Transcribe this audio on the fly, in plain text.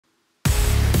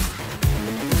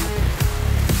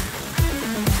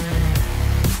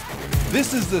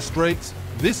This is the streets.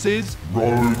 This is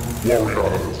Road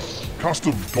Warriors.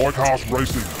 Custom Diecast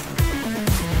Racing.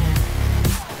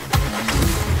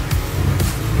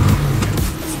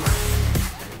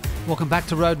 Welcome back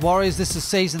to Road Warriors. This is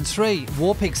Season 3,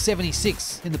 Warpig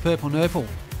 76 in the Purple Nurple,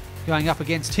 going up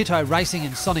against Tito Racing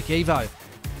and Sonic Evo.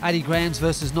 80 grams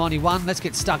versus 91. Let's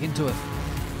get stuck into it.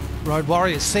 Road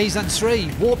Warriors Season 3,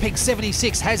 Warpig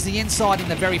 76 has the inside in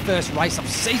the very first race of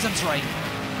Season 3.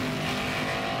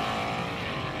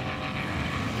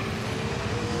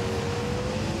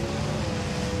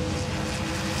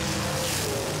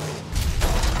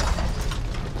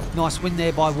 Nice win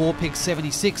there by Warpig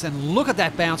 76, and look at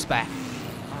that bounce back.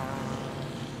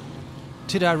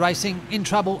 Tito Racing in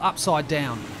trouble upside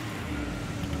down.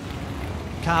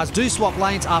 Cars do swap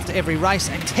lanes after every race,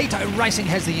 and Tito Racing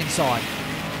has the inside.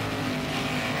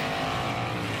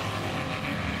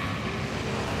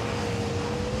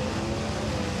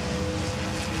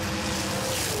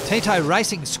 Tito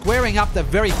Racing squaring up the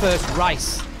very first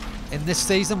race. In this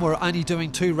season, we're only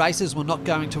doing 2 races. We're not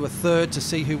going to a third to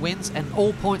see who wins, and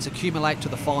all points accumulate to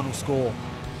the final score.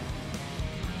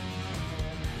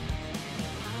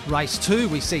 Race 2,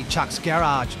 we see Chuck's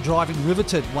Garage driving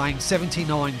Riveted, weighing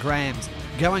 79 grams,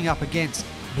 going up against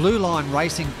Blue Line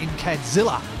Racing in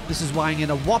Cadzilla. This is weighing in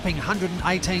a whopping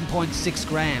 118.6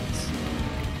 grams.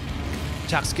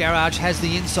 Chuck's Garage has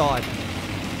the inside.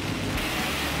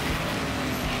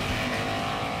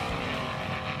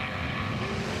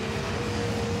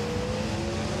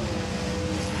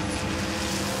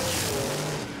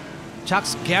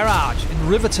 Chuck's Garage in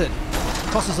Riveted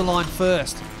crosses the line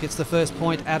first, gets the first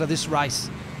point out of this race.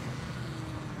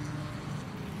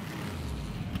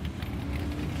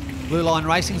 Blue Line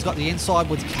Racing's got the inside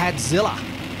with Cadzilla.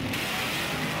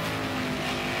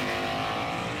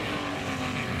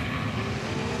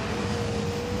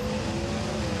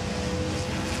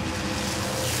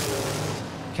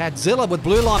 Cadzilla with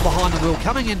Blue Line behind the wheel,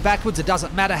 coming in backwards. It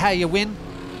doesn't matter how you win.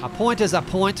 A point is a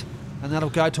point, and that'll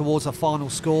go towards a final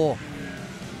score.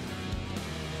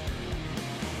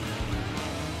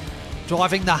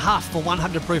 Driving the Huff for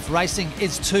 100 Proof Racing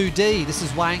is 2D. This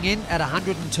is weighing in at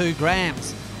 102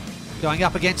 grams. Going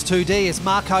up against 2D is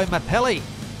Marco Mappelli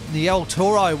in the El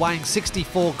Toro, weighing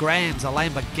 64 grams, a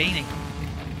Lamborghini.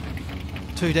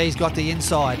 2D's got the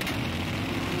inside.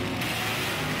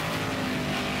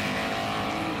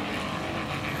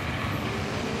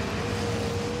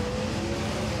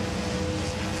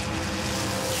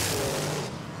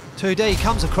 "2D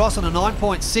comes across on a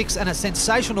 9.6 and a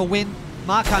sensational win.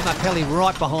 Marco Mappelli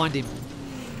right behind him.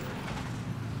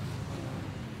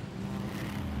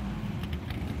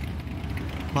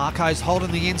 Marco's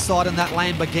holding the inside in that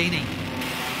Lamborghini.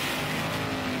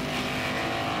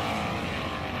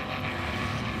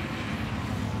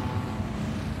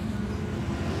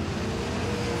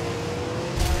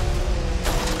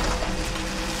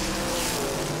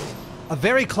 A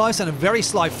very close and a very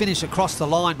slow finish across the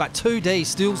line, but 2D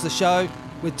steals the show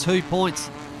with 2 points.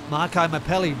 Marco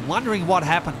Mappelli wondering what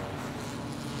happened.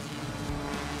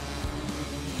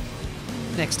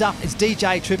 Next up is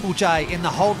DJ Triple J in the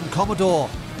Holden Commodore,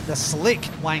 the Slick,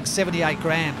 weighing 78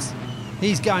 grams.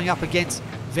 He's going up against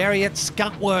Variant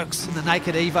Skunkworks in the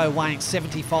Naked Evo, weighing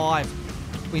 75.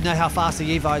 We know how fast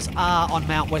the Evos are on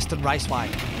Mount Western Raceway.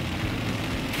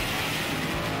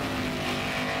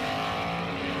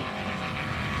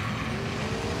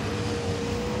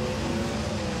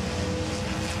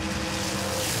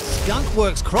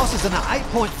 Skunkworks crosses in an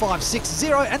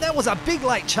 8.560, and that was a big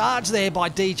late charge there by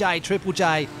DJ Triple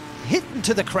J, hitting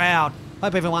to the crowd.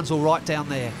 Hope everyone's all right down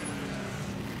there.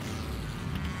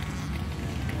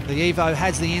 The Evo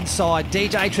has the inside,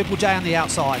 DJ Triple J on the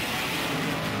outside.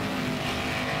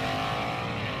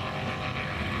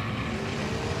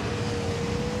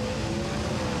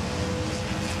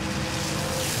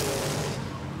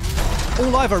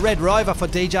 All over Red Rover for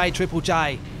DJ Triple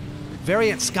J.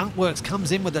 Variant Skunkworks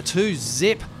comes in with a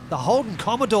 2-zip. The Holden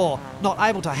Commodore not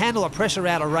able to handle the pressure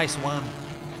out of race 1.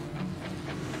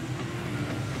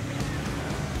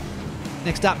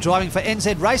 Next up, driving for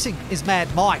ENZED Racing is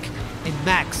Mad Mike in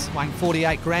Max, weighing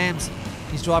 48 grams.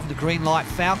 He's driving the Green Light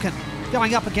Falcon,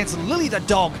 going up against Lily the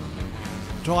Dog,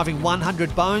 driving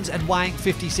 100 bones and weighing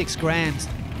 56 grams.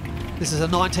 This is a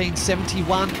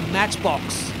 1971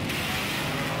 Matchbox.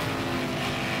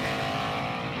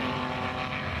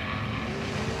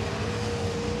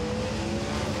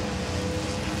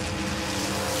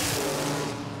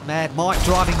 Mad Mike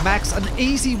driving Max, an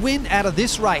easy win out of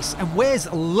this race. And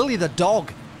where's Lily the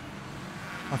Dog?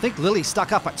 I think Lily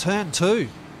stuck up at turn 2.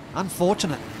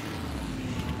 Unfortunate.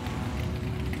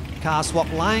 Car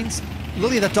swap lanes.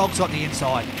 Lily the Dog's got the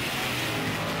inside.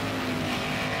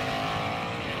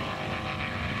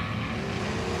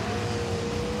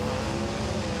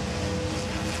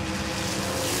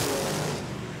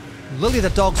 Lily the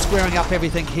dog squaring up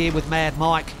everything here with Mad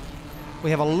Mike. We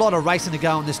have a lot of racing to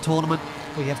go in this tournament.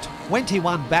 We have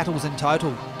 21 battles in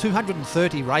total,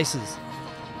 230 races.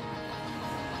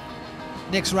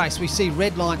 Next race, we see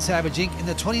Redline Salvage Inc. in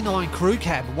the 29 crew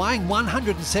cab, weighing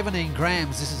 117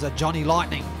 grams. This is a Johnny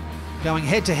Lightning. Going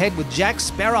head to head with Jack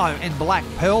Sparrow in Black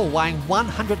Pearl, weighing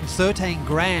 113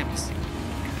 grams.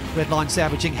 Redline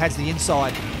Salvage Inc. has the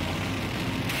inside.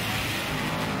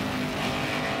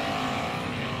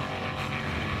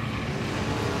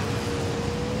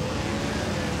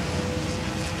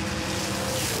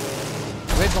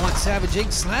 Redline Salvage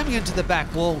Inc. slamming into the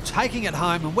back wall, taking it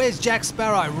home, and where's Jack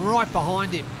Sparrow? Right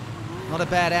behind him. Not a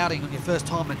bad outing on your first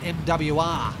time at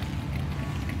MWR.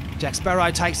 Jack Sparrow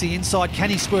takes the inside. Can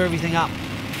he square everything up?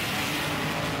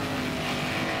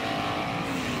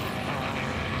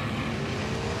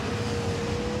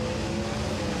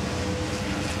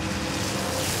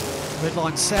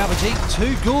 Redline Salvage Inc.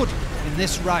 too good in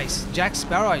this race. Jack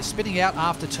Sparrow spinning out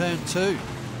after turn 2.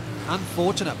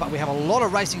 Unfortunate, but we have a lot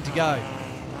of racing to go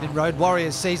in Road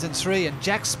Warriors Season 3, and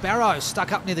Jack Sparrow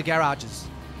stuck up near the garages.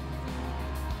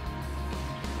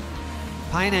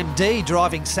 Payne MD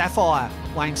driving Sapphire,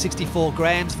 weighing 64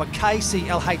 grams for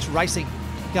KCLH Racing,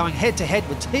 going head to head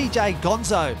with TJ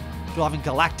Gonzo driving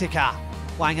Galactica,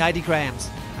 weighing 80 grams,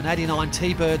 an 89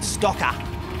 T-Bird Stocker.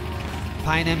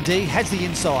 Payne MD has the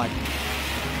inside.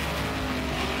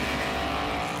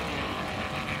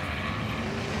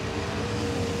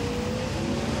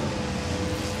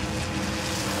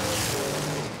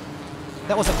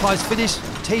 That was a close finish.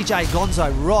 TJ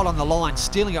Gonzo right on the line,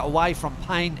 stealing it away from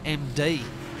Payne MD.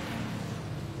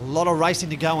 A lot of racing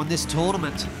to go in this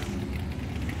tournament.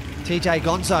 TJ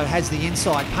Gonzo has the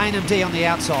inside. Payne MD on the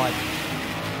outside.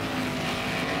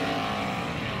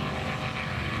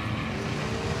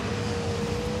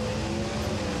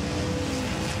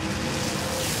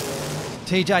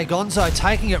 TJ Gonzo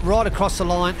taking it right across the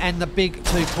line, and the big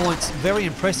 2 points. Very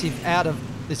impressive out of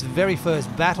this very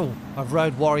first battle of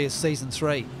Road Warriors Season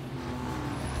 3.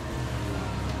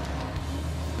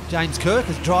 James Kirk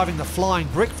is driving the Flying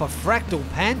Brick for Fractal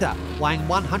Panda, weighing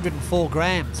 104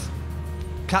 grams.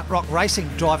 Cut Rock Racing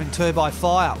driving Turbo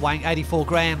Fire, weighing 84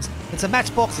 grams. It's a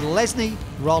Matchbox Lesney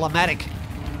Roller-matic.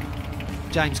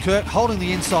 James Kirk holding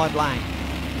the inside lane.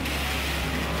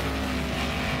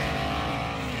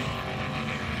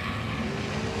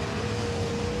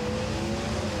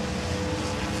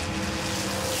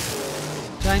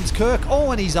 James Kirk,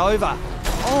 and he's over.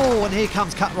 And here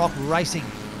comes Cut Rock Racing.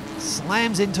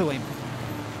 Slams into him.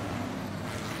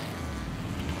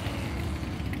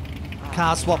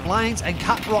 Car swap lanes, and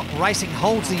Cut Rock Racing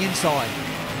holds the inside.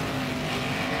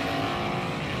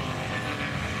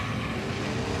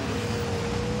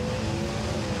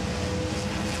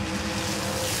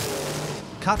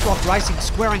 Cut Rock Racing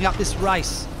squaring up this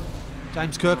race.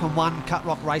 James Kirk on 1, Cut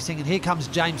Rock Racing, and here comes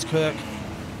James Kirk.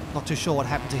 Not too sure what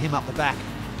happened to him up the back.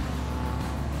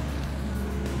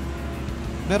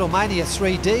 Metal Mania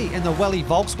 3D in the Welly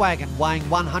Volkswagen, weighing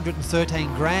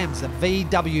 113 grams, the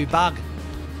VW Bug.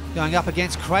 Going up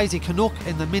against Crazy Canuck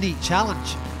in the Mini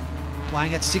Challenge,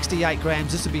 weighing at 68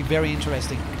 grams. This would be very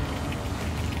interesting.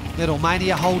 Metal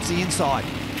Mania holds the inside.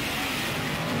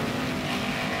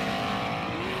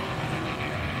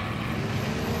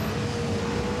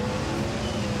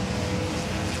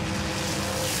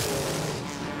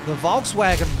 The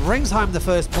Volkswagen brings home the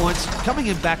first points, coming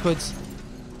in backwards.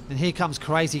 And here comes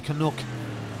Crazy Canuck.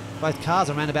 Both cars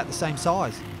are around about the same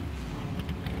size.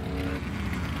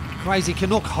 Crazy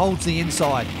Canuck holds the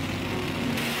inside.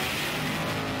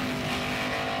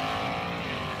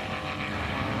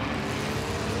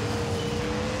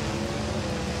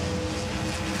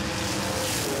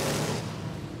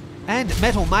 And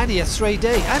Metal Mania 3D,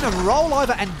 and a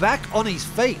rollover and back on his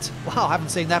feet. Wow, I haven't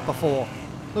seen that before.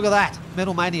 Look at that,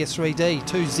 Metal Mania 3D,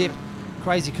 2-zip.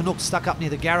 Crazy Canuck stuck up near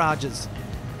the garages.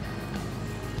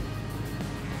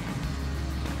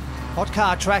 Hot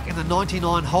car track in the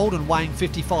 99 Holden, weighing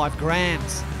 55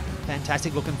 grams.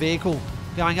 Fantastic looking vehicle.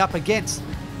 Going up against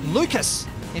Lucas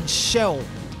in Shell,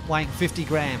 weighing 50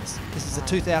 grams. This is a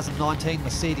 2019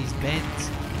 Mercedes-Benz.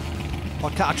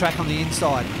 Hot car track on the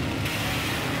inside.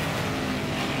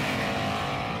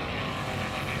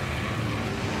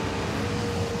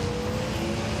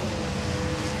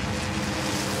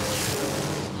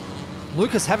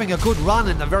 Lucas having a good run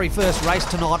in the very first race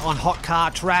tonight on hot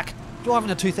car track,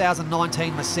 driving a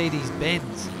 2019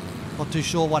 Mercedes-Benz. Not too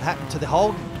sure what happened to the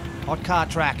Holden. Hot car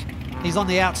track. He's on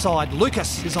the outside.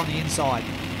 Lucas is on the inside.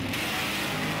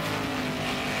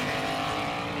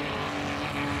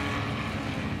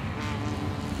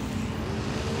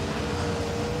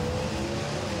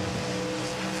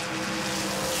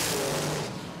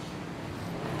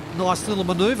 Nice little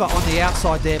manoeuvre on the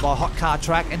outside there by Hot Car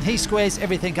Track, and he squares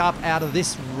everything up out of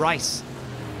this race.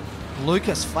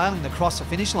 Lucas failing to cross the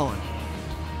finish line.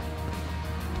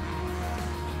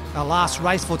 Our last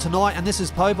race for tonight, and this is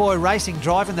Po Boy Racing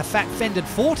driving the fat fended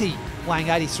 40, weighing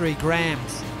 83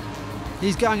 grams.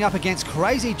 He's going up against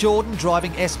Crazy Jordan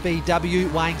driving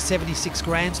SBW, weighing 76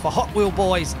 grams for Hot Wheel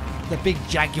Boys, the big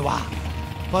Jaguar.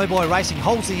 Po Boy Racing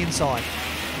holds the inside.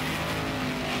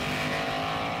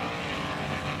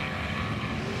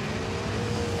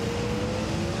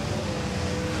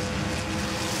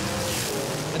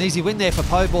 An easy win there for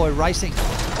Po Boy Racing.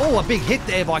 Oh, a big hit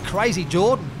there by Crazy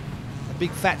Jordan. A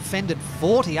big fat fended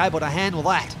 40, able to handle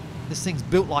that. This thing's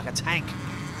built like a tank.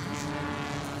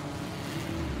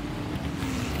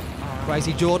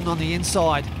 Crazy Jordan on the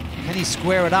inside. Can he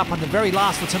square it up on the very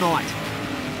last for tonight?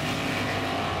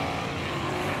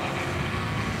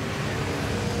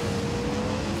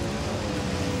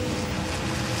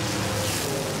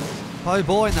 Po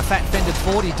Boy and the fat fended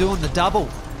 40 doing the double.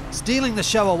 Stealing the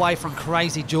show away from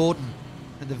Crazy Jordan.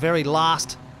 And the very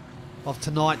last of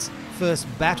tonight's first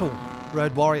battle,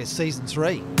 Road Warriors Season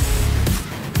 3.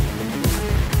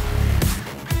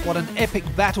 What an epic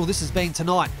battle this has been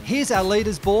tonight. Here's our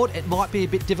leaders board. It might be a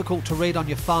bit difficult to read on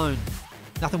your phone.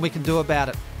 Nothing we can do about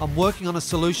it. I'm working on a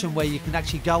solution where you can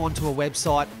actually go onto a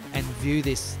website and view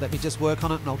this. Let me just work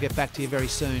on it and I'll get back to you very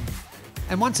soon.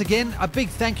 And once again, a big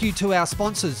thank you to our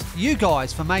sponsors, you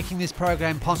guys, for making this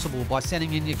program possible by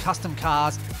sending in your custom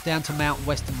cars down to Mount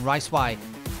Western Raceway.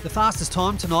 The fastest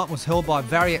time tonight was held by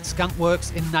Variat Skunk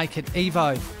Works in Naked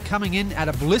Evo, coming in at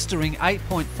a blistering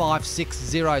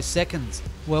 8.560 seconds.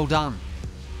 Well done.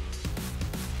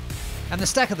 And the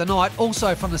stack of the night,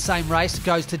 also from the same race,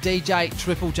 goes to DJ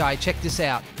Triple J. Check this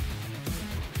out.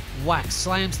 Whack,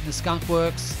 slams in the Skunk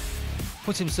Works,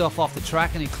 puts himself off the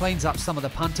track, and he cleans up some of the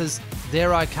punters.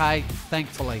 They're okay,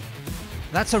 thankfully.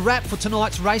 That's a wrap for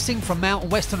tonight's racing from Mount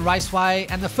Western Raceway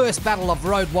and the first battle of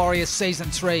Road Warriors Season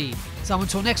 3. So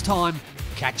until next time,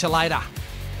 catch you later.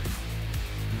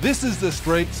 This is the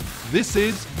streets. This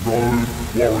is Road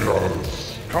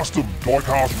Warriors. Custom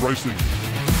Diecast Racing.